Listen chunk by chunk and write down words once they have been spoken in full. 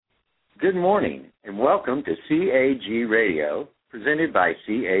Good morning, and welcome to CAG Radio, presented by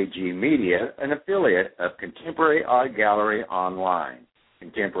CAG Media, an affiliate of Contemporary Art Gallery Online.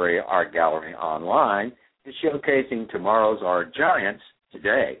 Contemporary Art Gallery Online is showcasing tomorrow's art giants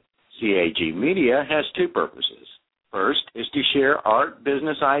today. CAG Media has two purposes. First is to share art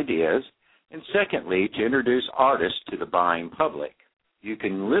business ideas, and secondly, to introduce artists to the buying public. You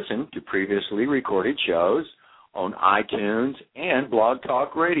can listen to previously recorded shows on iTunes and Blog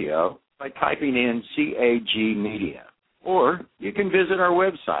Talk Radio by typing in CAG Media. Or you can visit our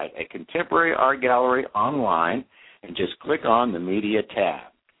website at Contemporary Art Gallery Online and just click on the Media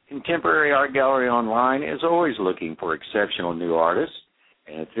tab. Contemporary Art Gallery Online is always looking for exceptional new artists,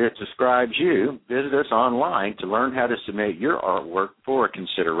 and if it describes you, visit us online to learn how to submit your artwork for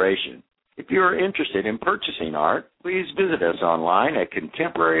consideration. If you are interested in purchasing art, please visit us online at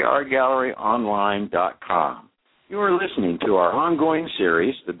contemporaryartgalleryonline.com. You are listening to our ongoing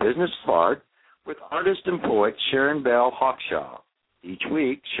series, The Business of Art, with artist and poet Sharon Belle Hawkshawe. Each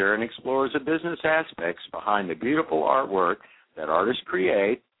week, Sharon explores the business aspects behind the beautiful artwork that artists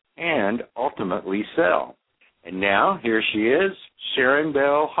create and ultimately sell. And now, here she is, Sharon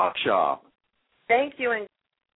Belle Hawkshawe. Thank you, and